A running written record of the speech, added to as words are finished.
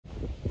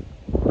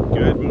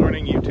Good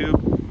morning,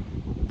 YouTube.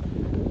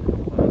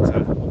 Well, it's a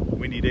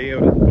windy day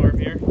out at the farm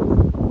here,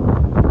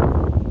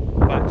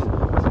 but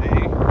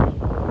today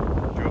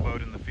drove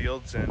out in the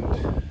fields and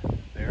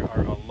there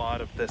are a lot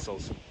of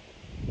thistles.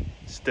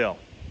 Still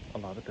a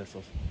lot of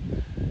thistles.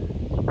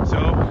 So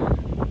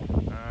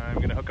I'm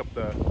gonna hook up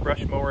the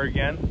brush mower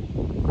again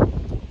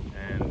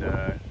and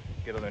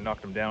get out there and knock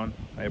them down.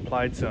 I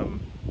applied some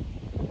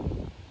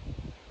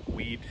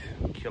weed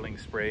killing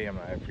spray,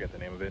 I forget the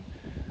name of it.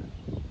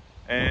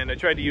 And I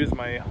tried to use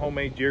my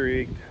homemade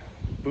jerry-rigged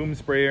boom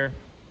sprayer.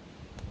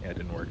 Yeah, it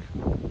didn't work.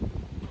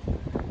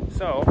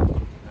 So,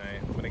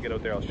 when I get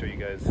out there, I'll show you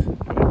guys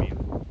what I mean.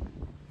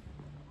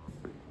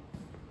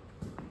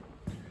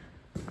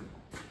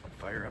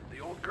 Fire up the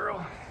old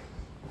girl.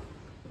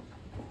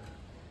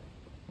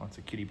 Lots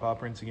of kitty paw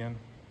prints again.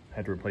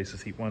 Had to replace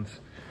this heat once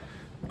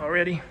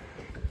already.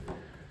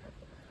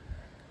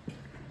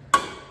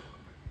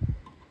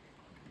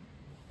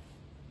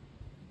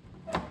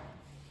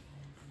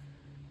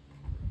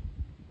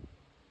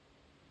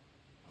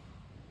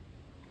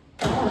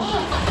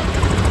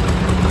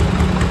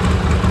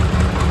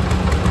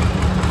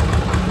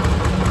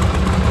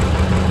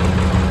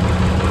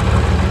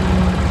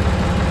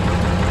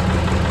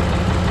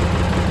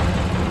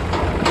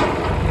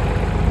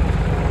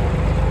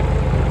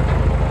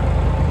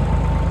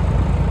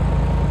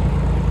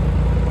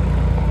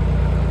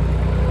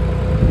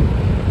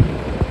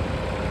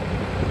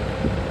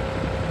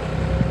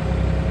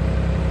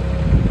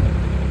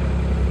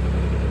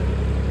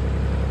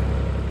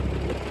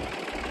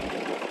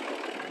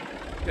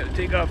 Gotta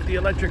take off the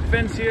electric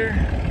fence here.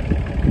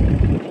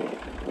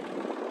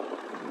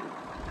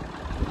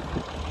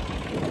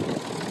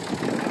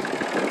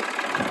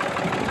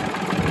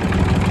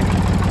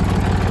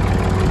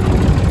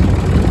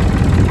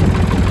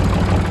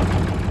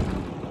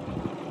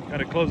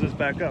 Gotta close this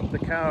back up. The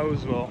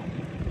cows will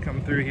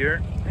come through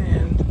here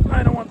and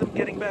I don't want them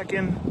getting back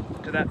in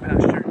to that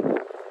pasture.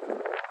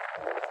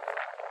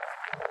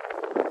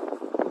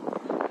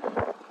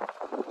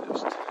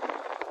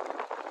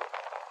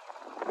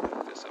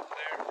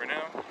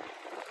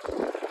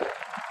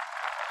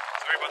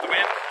 Sorry about the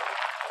wind.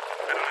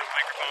 I don't have a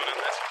microphone on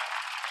this one.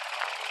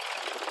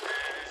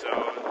 So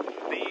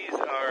these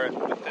are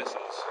the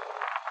thistles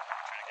I'm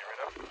trying to get rid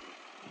of.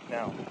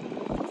 Now, I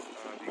don't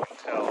know if you can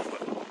tell,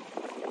 but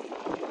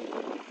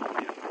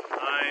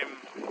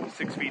I'm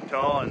 6 feet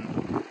tall and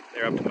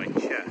they're up to my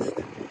chest.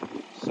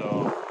 So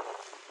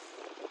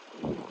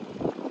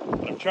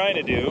what I'm trying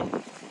to do,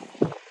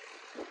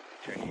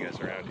 turn you guys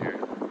around here,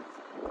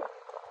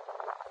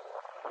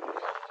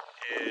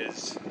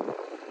 is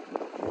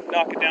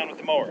knock it down with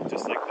the mower,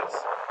 just like this.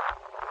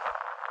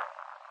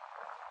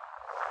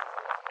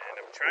 And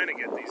I'm trying to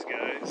get these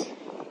guys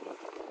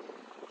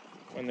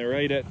when they're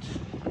right at,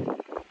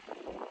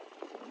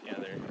 yeah,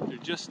 they're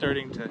just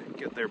starting to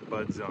get their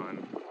buds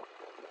on,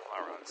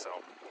 flower on. So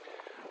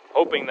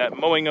hoping that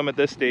mowing them at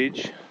this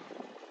stage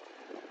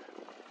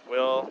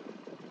will,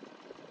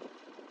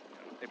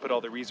 they put all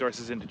the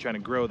resources into trying to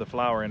grow the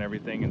flower and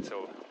everything, and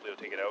so they'll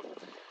take it out.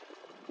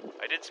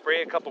 I did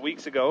spray a couple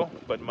weeks ago,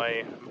 but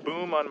my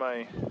boom on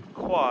my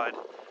quad,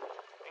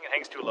 I think it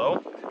hangs too low.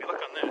 If you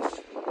look on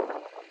this,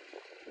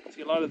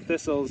 see a lot of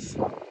thistles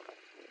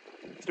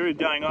started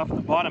dying off in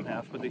the bottom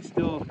half, but they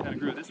still kind of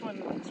grew. This one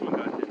got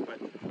hit, but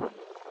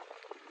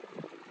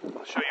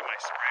I'll show you my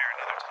sprayer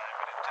another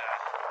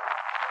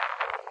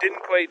time.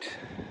 But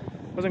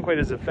it wasn't quite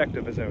as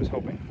effective as I was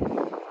hoping.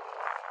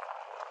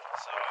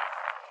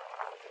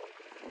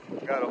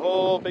 So, got a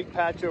whole big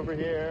patch over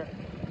here.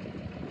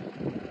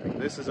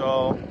 This is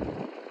all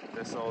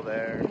thistle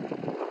there,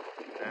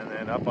 and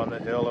then up on the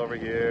hill over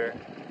here.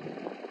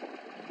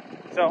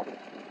 So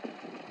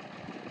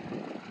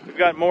we've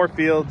got more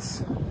fields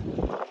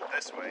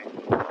this way.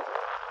 They have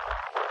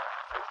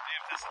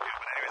thistle too,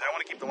 but anyways, I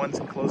want to keep the ones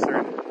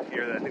closer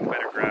here that I think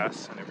better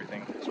grass and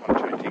everything. Just want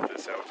to try and take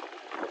this out.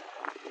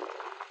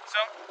 So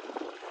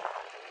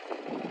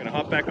I'm gonna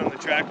hop back on the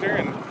tractor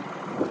and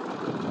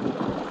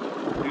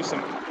do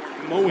some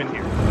mowing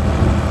here.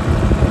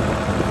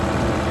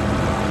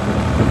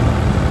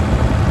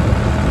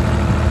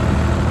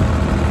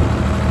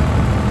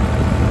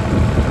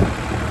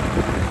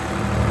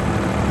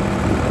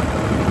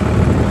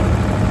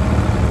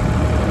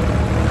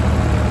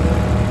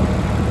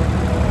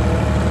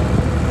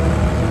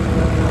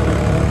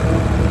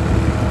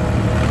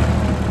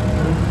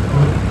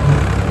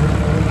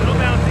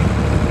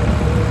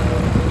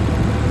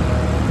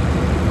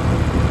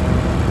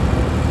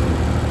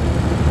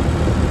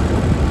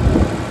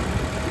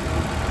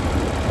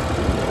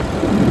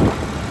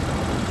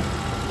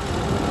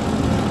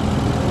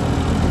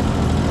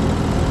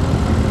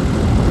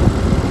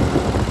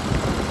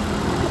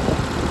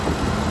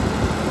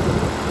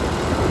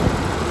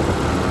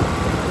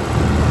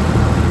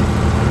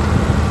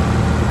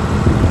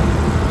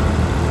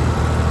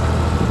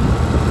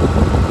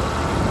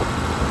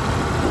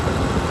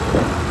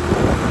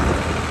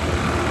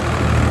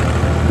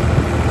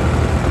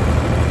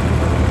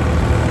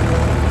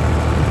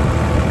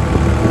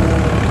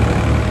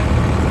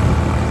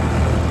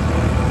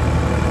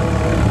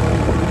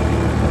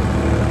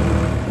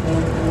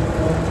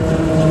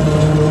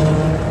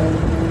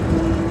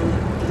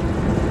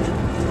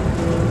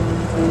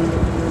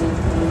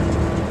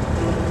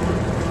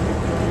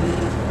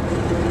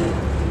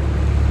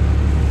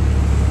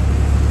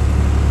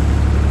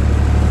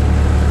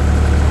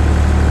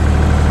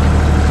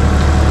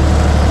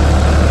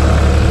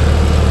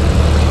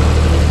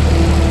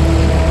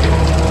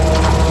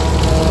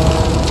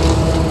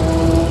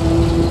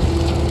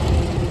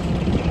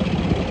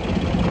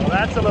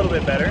 That's a little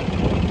bit better.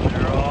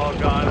 They're all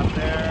gone up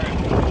there.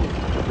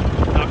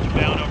 Knocked them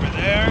down over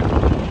there.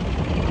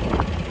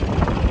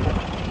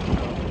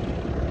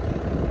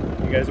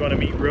 You guys want to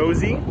meet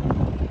Rosie?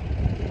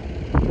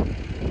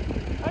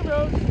 Hi,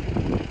 Rose.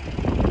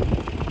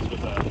 This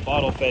was a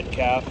bottle-fed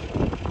calf.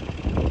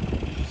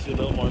 She's a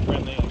little more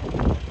friendly.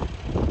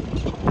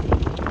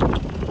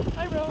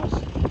 Hi, Rose.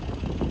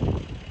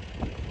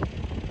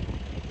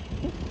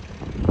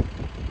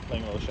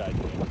 Playing a little shy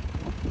today.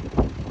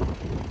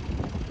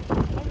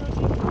 Hi,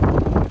 Rosie.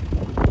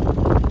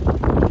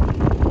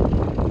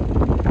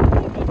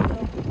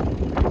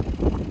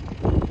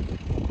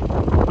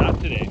 Not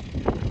today.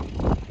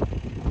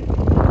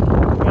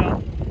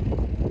 Well,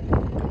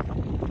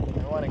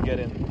 I want to get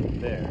in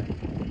there.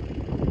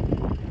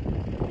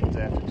 That means I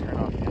have to turn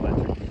off the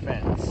electric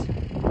fence.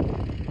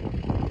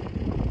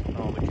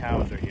 All the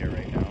cows are here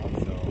right now,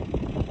 so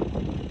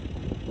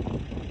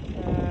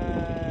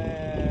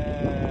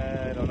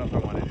I don't know if I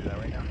want to do that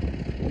right now.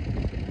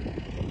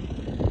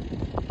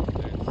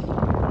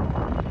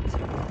 There's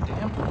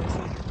damn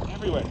places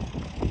everywhere.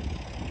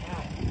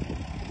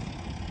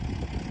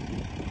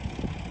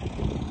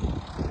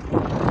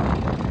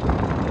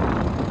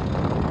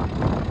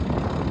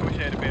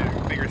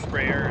 Bigger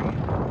sprayer and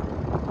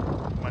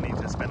money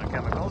to spend on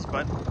chemicals,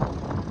 but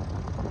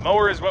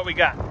mower is what we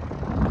got.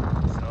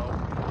 So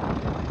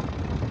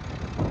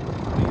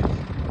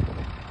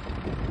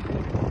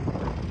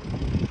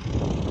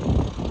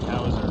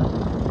cows are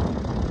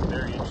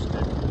very interested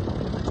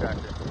in the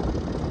tractor.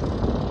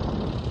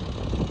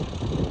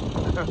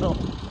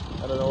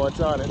 I don't know what's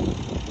on it.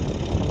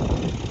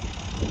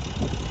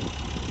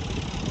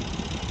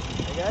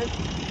 Hey guys.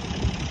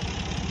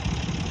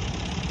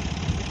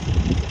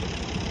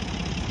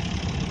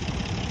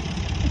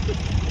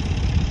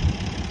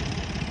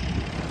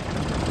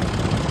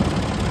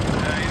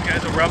 These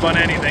guys will rub on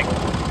anything. Oh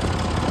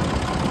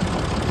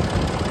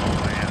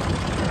man,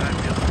 that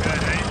feels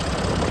good, eh?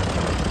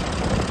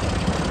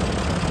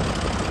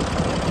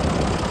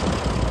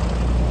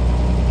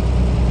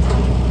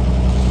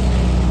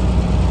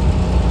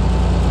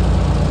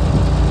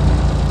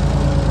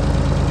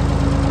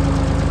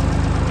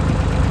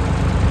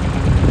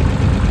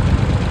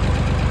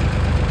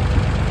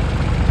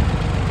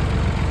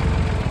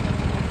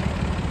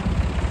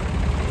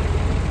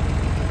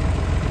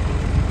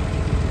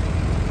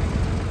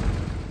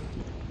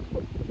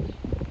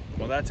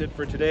 Well, that's it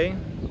for today.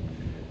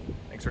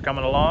 Thanks for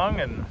coming along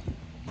and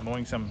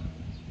mowing some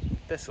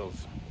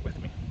thistles with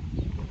me.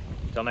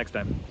 Till next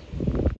time.